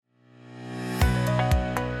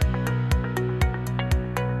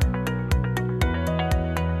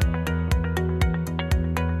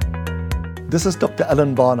This is Dr.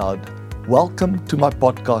 Alan Barnard. Welcome to my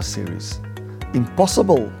podcast series,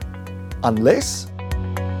 Impossible Unless.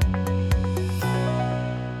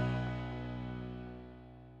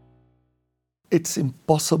 It's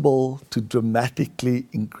impossible to dramatically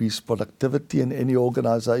increase productivity in any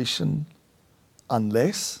organization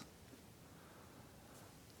unless.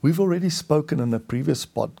 We've already spoken in a previous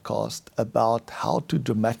podcast about how to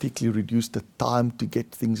dramatically reduce the time to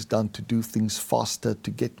get things done, to do things faster, to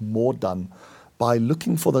get more done by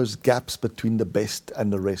looking for those gaps between the best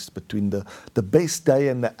and the rest, between the best day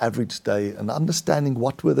and the average day, and understanding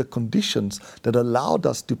what were the conditions that allowed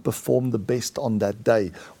us to perform the best on that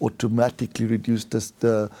day or dramatically reduce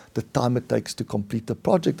the time it takes to complete the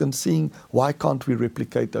project, and seeing why can't we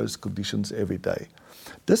replicate those conditions every day.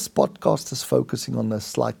 This podcast is focusing on a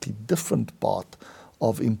slightly different part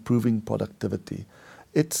of improving productivity.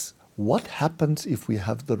 It's what happens if we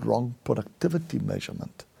have the wrong productivity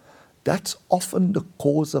measurement. That's often the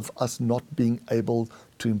cause of us not being able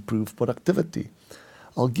to improve productivity.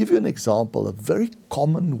 I'll give you an example. A very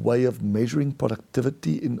common way of measuring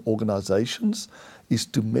productivity in organizations is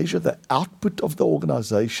to measure the output of the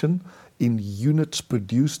organization in units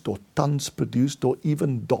produced or tons produced or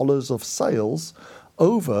even dollars of sales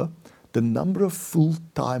over the number of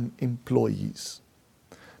full-time employees.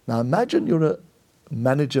 Now imagine you're a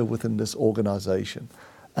manager within this organization,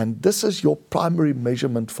 and this is your primary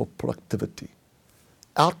measurement for productivity.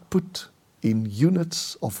 Output in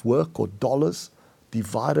units of work or dollars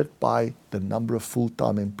divided by the number of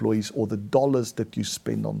full-time employees or the dollars that you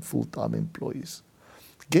spend on full-time employees.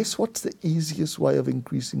 Guess what's the easiest way of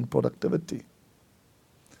increasing productivity?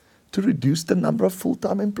 To reduce the number of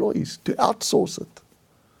full-time employees, to outsource it.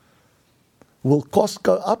 Will costs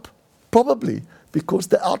go up? Probably, because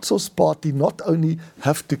the outsourced party not only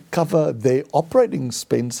have to cover their operating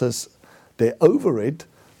expenses, their overhead,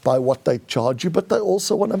 by what they charge you, but they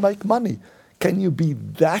also want to make money. Can you be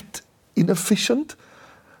that inefficient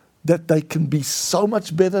that they can be so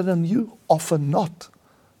much better than you? Often not.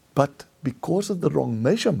 But because of the wrong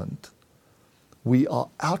measurement, we are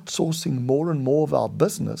outsourcing more and more of our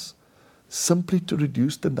business simply to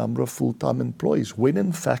reduce the number of full-time employees, when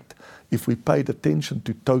in fact, if we paid attention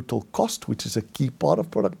to total cost, which is a key part of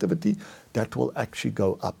productivity, that will actually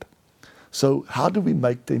go up. So how do we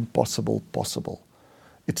make the impossible possible?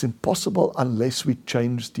 It's impossible unless we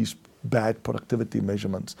change these bad productivity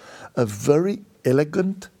measurements. A very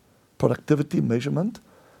elegant productivity measurement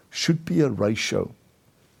should be a ratio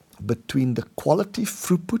between the quality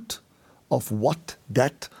throughput of what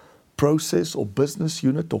that process or business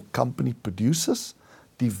unit or company produces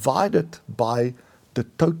divided by the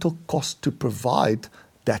total cost to provide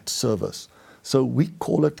that service. So we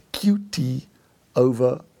call it QT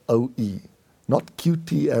over OE. Not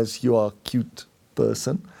QT as you are a cute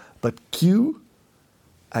person, but Q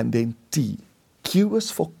and then T. Q is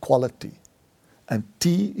for quality and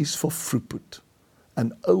T is for throughput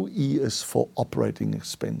and OE is for operating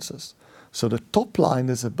expenses. So the top line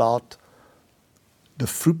is about the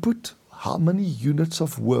throughput. How many units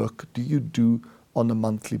of work do you do on a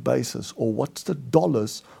monthly basis? Or what's the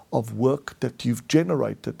dollars of work that you've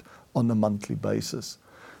generated on a monthly basis?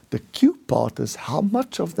 The Q part is how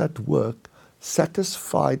much of that work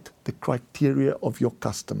satisfied the criteria of your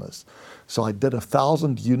customers. So I did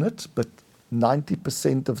 1,000 units, but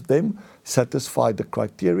 90% of them satisfied the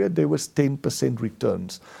criteria. There was 10%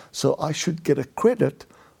 returns. So I should get a credit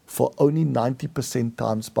for only 90%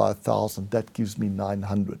 times by 1,000. That gives me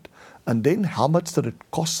 900. And then how much did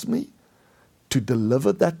it cost me to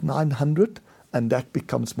deliver that 900? And that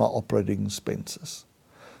becomes my operating expenses.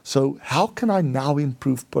 So how can I now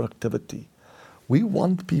improve productivity? We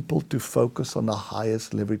want people to focus on the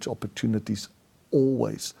highest leverage opportunities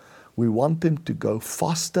always. We want them to go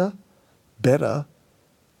faster, better,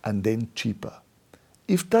 and then cheaper.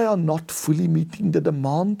 If they are not fully meeting the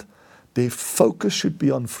demand, their focus should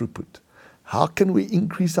be on throughput. How can we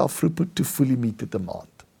increase our throughput to fully meet the demand?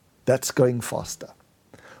 That's going faster.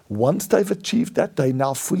 Once they've achieved that, they're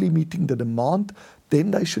now fully meeting the demand,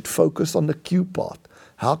 then they should focus on the Q part.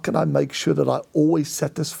 How can I make sure that I always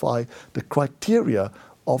satisfy the criteria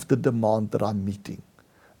of the demand that I'm meeting?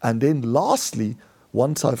 And then lastly,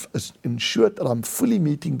 once I've ensured that I'm fully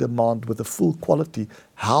meeting demand with a full quality,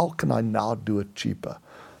 how can I now do it cheaper?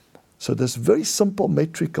 So this very simple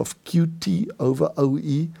metric of QT over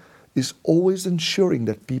OE is always ensuring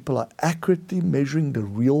that people are accurately measuring the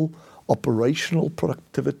real operational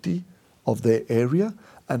productivity of their area,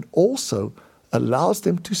 and also allows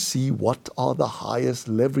them to see what are the highest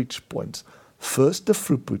leverage points. First, the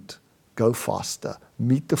throughput, go faster,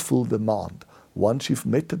 meet the full demand. Once you've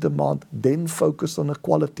met the demand, then focus on the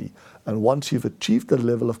quality. And once you've achieved a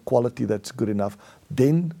level of quality that's good enough,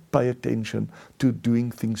 then pay attention to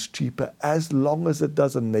doing things cheaper as long as it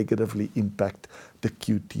doesn't negatively impact the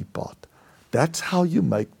QT part. That's how you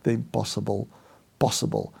make the impossible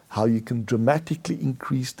possible, how you can dramatically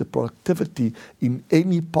increase the productivity in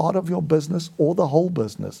any part of your business or the whole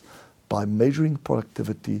business by measuring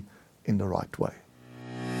productivity in the right way.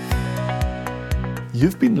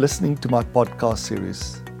 You've been listening to my podcast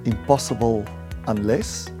series, Impossible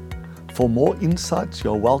Unless. For more insights,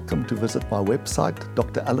 you're welcome to visit my website,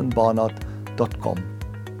 dralanbarnard.com.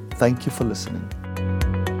 Thank you for listening.